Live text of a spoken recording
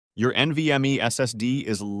Your NVMe SSD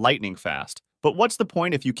is lightning fast, but what's the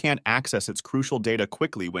point if you can't access its crucial data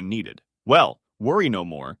quickly when needed? Well, worry no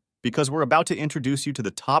more, because we're about to introduce you to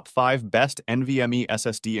the top 5 best NVMe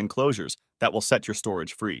SSD enclosures that will set your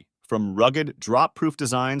storage free. From rugged, drop-proof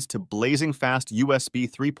designs to blazing fast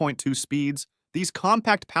USB 3.2 speeds, these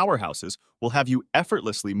compact powerhouses will have you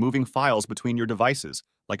effortlessly moving files between your devices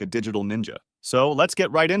like a digital ninja. So let's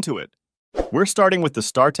get right into it. We're starting with the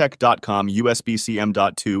StarTech.com USB-C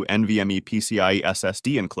M.2 NVMe PCIe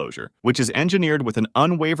SSD enclosure, which is engineered with an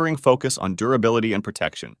unwavering focus on durability and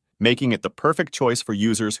protection, making it the perfect choice for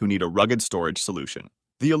users who need a rugged storage solution.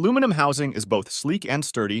 The aluminum housing is both sleek and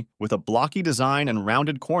sturdy, with a blocky design and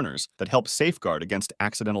rounded corners that help safeguard against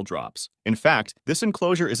accidental drops. In fact, this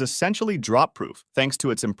enclosure is essentially drop-proof thanks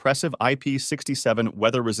to its impressive IP67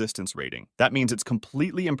 weather resistance rating. That means it's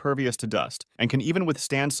completely impervious to dust and can even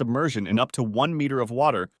withstand submersion in up to 1 meter of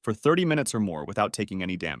water for 30 minutes or more without taking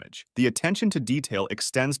any damage. The attention to detail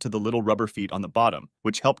extends to the little rubber feet on the bottom,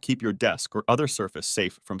 which help keep your desk or other surface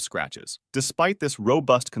safe from scratches. Despite this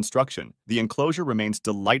robust construction, the enclosure remains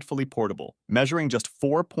delightfully portable, measuring just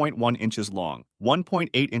 4.1 inches long, 1.8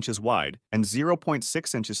 inches wide, and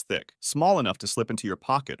 0.6 inches thick, small enough to slip into your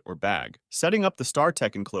pocket or bag. Setting up the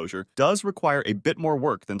StarTech enclosure does require a bit more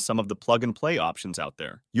work than some of the plug-and-play options out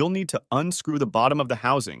there. You'll need to unscrew the bottom of the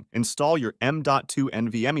housing, install your M.2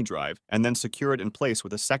 NVMe drive, and then secure it in place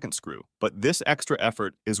with a second screw. But this extra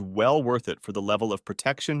effort is well worth it for the level of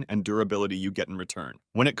protection and durability you get in return.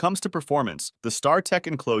 When it comes to performance, the StarTech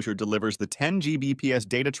enclosure delivers the 10 Gbps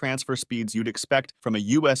data transfer speeds you'd expect from a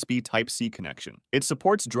USB Type-C connection. It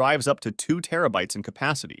supports drives up to 2 terabytes in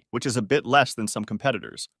capacity, which is a bit less than some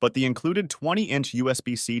competitors, but the included 20-inch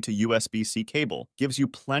USB-C to USB-C cable gives you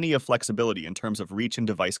plenty of flexibility in terms of reach and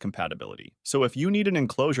device compatibility. So if you need an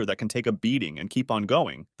enclosure that can take a beating and keep on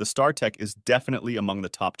going, the StarTech is definitely among the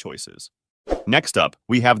top choices. Next up,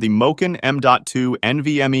 we have the MOKiN M.2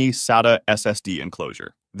 NVMe SATA SSD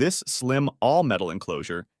enclosure. This slim all-metal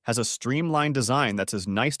enclosure has a streamlined design that's as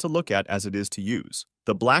nice to look at as it is to use.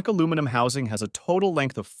 The black aluminum housing has a total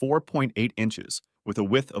length of 4.8 inches, with a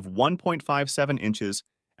width of 1.57 inches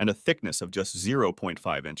and a thickness of just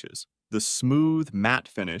 0.5 inches. The smooth, matte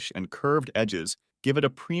finish and curved edges give it a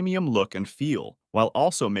premium look and feel, while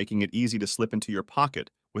also making it easy to slip into your pocket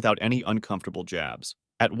without any uncomfortable jabs.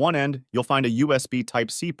 At one end, you'll find a USB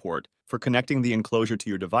Type-C port for connecting the enclosure to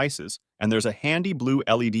your devices, and there's a handy blue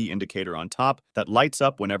LED indicator on top that lights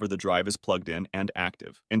up whenever the drive is plugged in and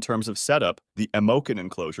active. In terms of setup, the MOKiN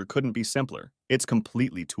enclosure couldn't be simpler. It's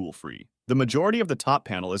completely tool-free. The majority of the top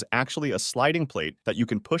panel is actually a sliding plate that you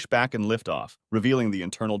can push back and lift off, revealing the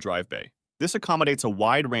internal drive bay. This accommodates a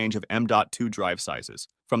wide range of M.2 drive sizes,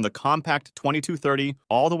 from the compact 2230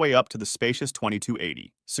 all the way up to the spacious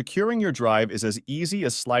 2280. Securing your drive is as easy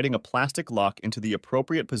as sliding a plastic lock into the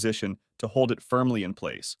appropriate position to hold it firmly in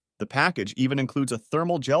place. The package even includes a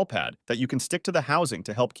thermal gel pad that you can stick to the housing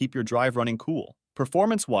to help keep your drive running cool.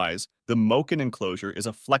 Performance-wise, the MOKiN enclosure is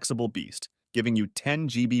a flexible beast, giving you 10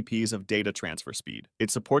 Gbps of data transfer speed.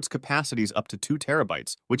 It supports capacities up to 2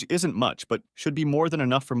 terabytes, which isn't much, but should be more than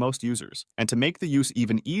enough for most users. And to make the use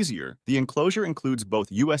even easier, the enclosure includes both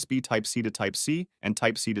USB Type-C to Type-C and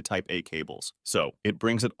Type-C to Type-A cables. So, it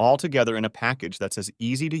brings it all together in a package that's as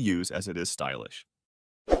easy to use as it is stylish.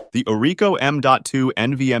 The ORICO M.2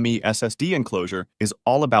 NVMe SSD enclosure is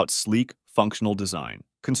all about sleek, functional design.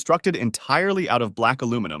 Constructed entirely out of black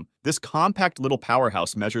aluminum, this compact little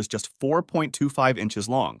powerhouse measures just 4.25 inches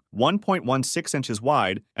long, 1.16 inches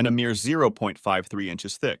wide, and a mere 0.53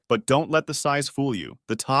 inches thick. But don't let the size fool you.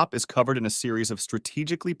 The top is covered in a series of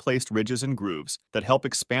strategically placed ridges and grooves that help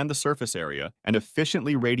expand the surface area and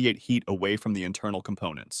efficiently radiate heat away from the internal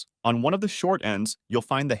components. On one of the short ends, you'll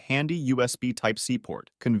find the handy USB Type-C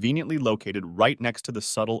port, conveniently located right next to the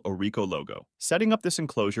subtle ORICO logo. Setting up this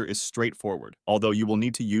enclosure is straightforward, although you will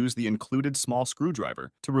need to use the included small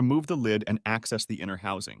screwdriver to remove the lid and access the inner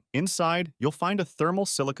housing. Inside, you'll find a thermal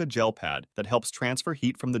silica gel pad that helps transfer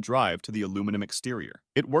heat from the drive to the aluminum exterior.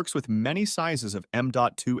 It works with many sizes of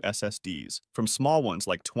M.2 SSDs, from small ones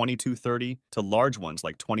like 2230 to large ones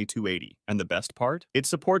like 2280. And the best part? It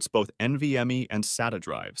supports both NVMe and SATA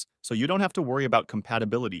drives, so you don't have to worry about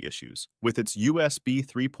compatibility issues. With its USB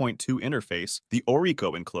 3.2 interface, the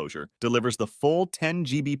ORICO enclosure delivers the full 10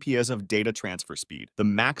 Gbps of data transfer speed. The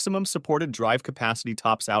maximum supported drive capacity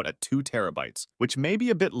tops out at 2 terabytes, which may be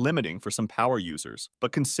a bit limiting for some power users.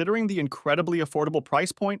 But considering the incredibly affordable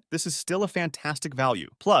price point, this is still a fantastic value.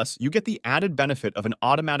 Plus, you get the added benefit of an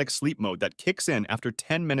automatic sleep mode that kicks in after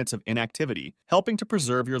 10 minutes of inactivity, helping to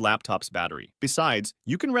preserve your laptop's battery. Besides,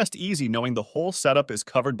 you can rest easy knowing the whole setup is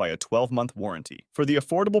covered by a 12-month warranty. For the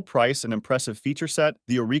affordable price and impressive feature set,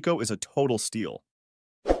 the ORICO is a total steal.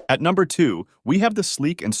 At number 2, we have the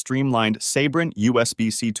sleek and streamlined SABRENT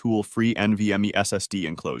USB-C tool-free NVMe SSD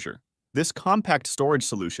enclosure. This compact storage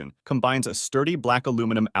solution combines a sturdy black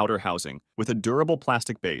aluminum outer housing with a durable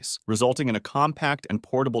plastic base, resulting in a compact and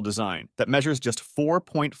portable design that measures just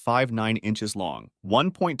 4.59 inches long,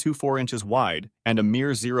 1.24 inches wide, and a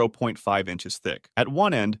mere 0.5 inches thick. At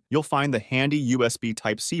one end, you'll find the handy USB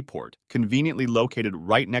Type-C port, conveniently located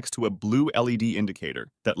right next to a blue LED indicator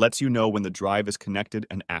that lets you know when the drive is connected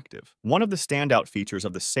and active. One of the standout features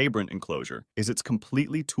of the SABRENT enclosure is its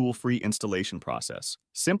completely tool-free installation process.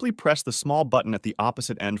 Simply press the small button at the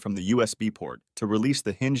opposite end from the USB port to release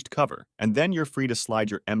the hinged cover, and then you're free to slide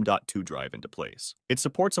your M.2 drive into place. It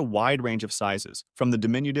supports a wide range of sizes, from the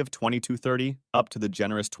diminutive 2230 up to the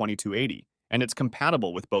generous 2280, and it's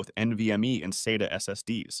compatible with both NVMe and SATA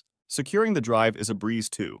SSDs. Securing the drive is a breeze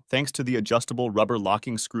too, thanks to the adjustable rubber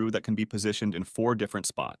locking screw that can be positioned in 4 different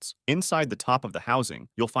spots. Inside the top of the housing,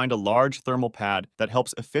 you'll find a large thermal pad that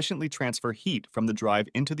helps efficiently transfer heat from the drive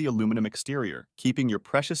into the aluminum exterior, keeping your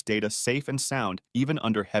precious data safe and sound even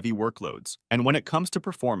under heavy workloads. And when it comes to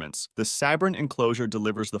performance, the SABRENT enclosure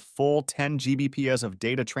delivers the full 10 Gbps of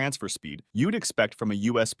data transfer speed you'd expect from a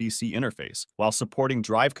USB-C interface, while supporting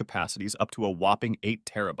drive capacities up to a whopping 8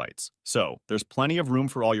 terabytes. So, there's plenty of room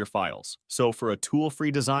for all your files. So for a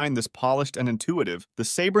tool-free design this polished and intuitive, the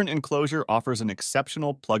SABRENT enclosure offers an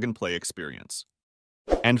exceptional plug-and-play experience.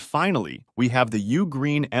 And finally, we have the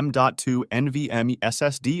UGREEN M.2 NVMe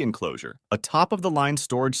SSD Enclosure, a top-of-the-line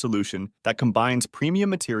storage solution that combines premium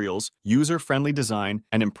materials, user-friendly design,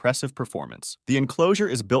 and impressive performance. The enclosure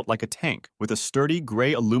is built like a tank, with a sturdy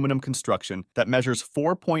gray aluminum construction that measures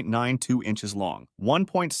 4.92 inches long,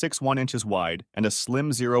 1.61 inches wide, and a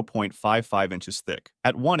slim 0.55 inches thick.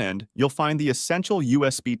 At one end, you'll find the essential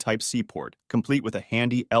USB Type-C port, complete with a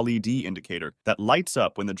handy LED indicator that lights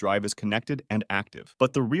up when the drive is connected and active.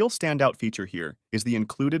 But the real standout feature here is the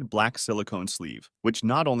included black silicone sleeve, which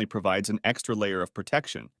not only provides an extra layer of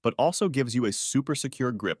protection, but also gives you a super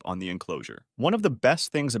secure grip on the enclosure. One of the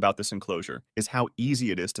best things about this enclosure is how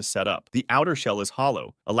easy it is to set up. The outer shell is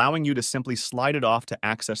hollow, allowing you to simply slide it off to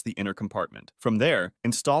access the inner compartment. From there,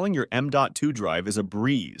 installing your M.2 drive is a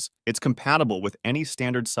breeze. It's compatible with any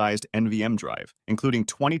standard-sized NVMe drive, including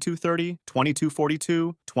 2230,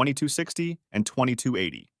 2242, 2260, and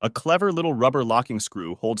 2280. A clever little rubber locking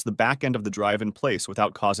screw holds the back end of the drive in place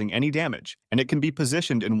without causing any damage, and it can be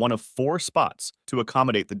positioned in one of 4 spots to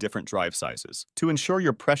accommodate the different drive sizes. To ensure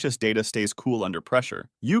your precious data stays cool under pressure,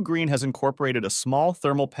 UGREEN has incorporated a small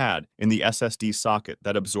thermal pad in the SSD socket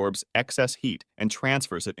that absorbs excess heat and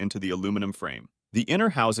transfers it into the aluminum frame. The inner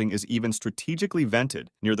housing is even strategically vented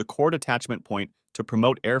near the cord attachment point to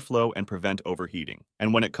promote airflow and prevent overheating.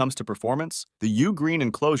 And when it comes to performance, the UGREEN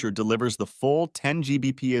enclosure delivers the full 10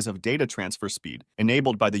 Gbps of data transfer speed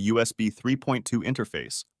enabled by the USB 3.2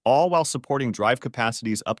 interface, all while supporting drive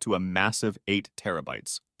capacities up to a massive 8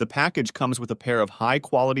 terabytes. The package comes with a pair of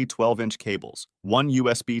high-quality 12-inch cables, one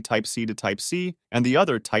USB Type-C to Type-C and the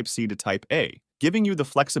other Type-C to Type-A, giving you the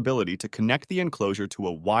flexibility to connect the enclosure to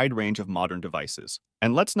a wide range of modern devices.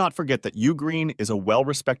 And let's not forget that UGREEN is a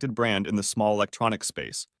well-respected brand in the small electronics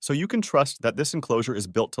space, so you can trust that this enclosure is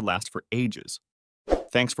built to last for ages.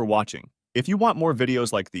 Thanks for watching. If you want more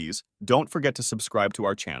videos like these, don't forget to subscribe to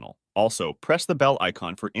our channel. Also, press the bell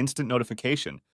icon for instant notification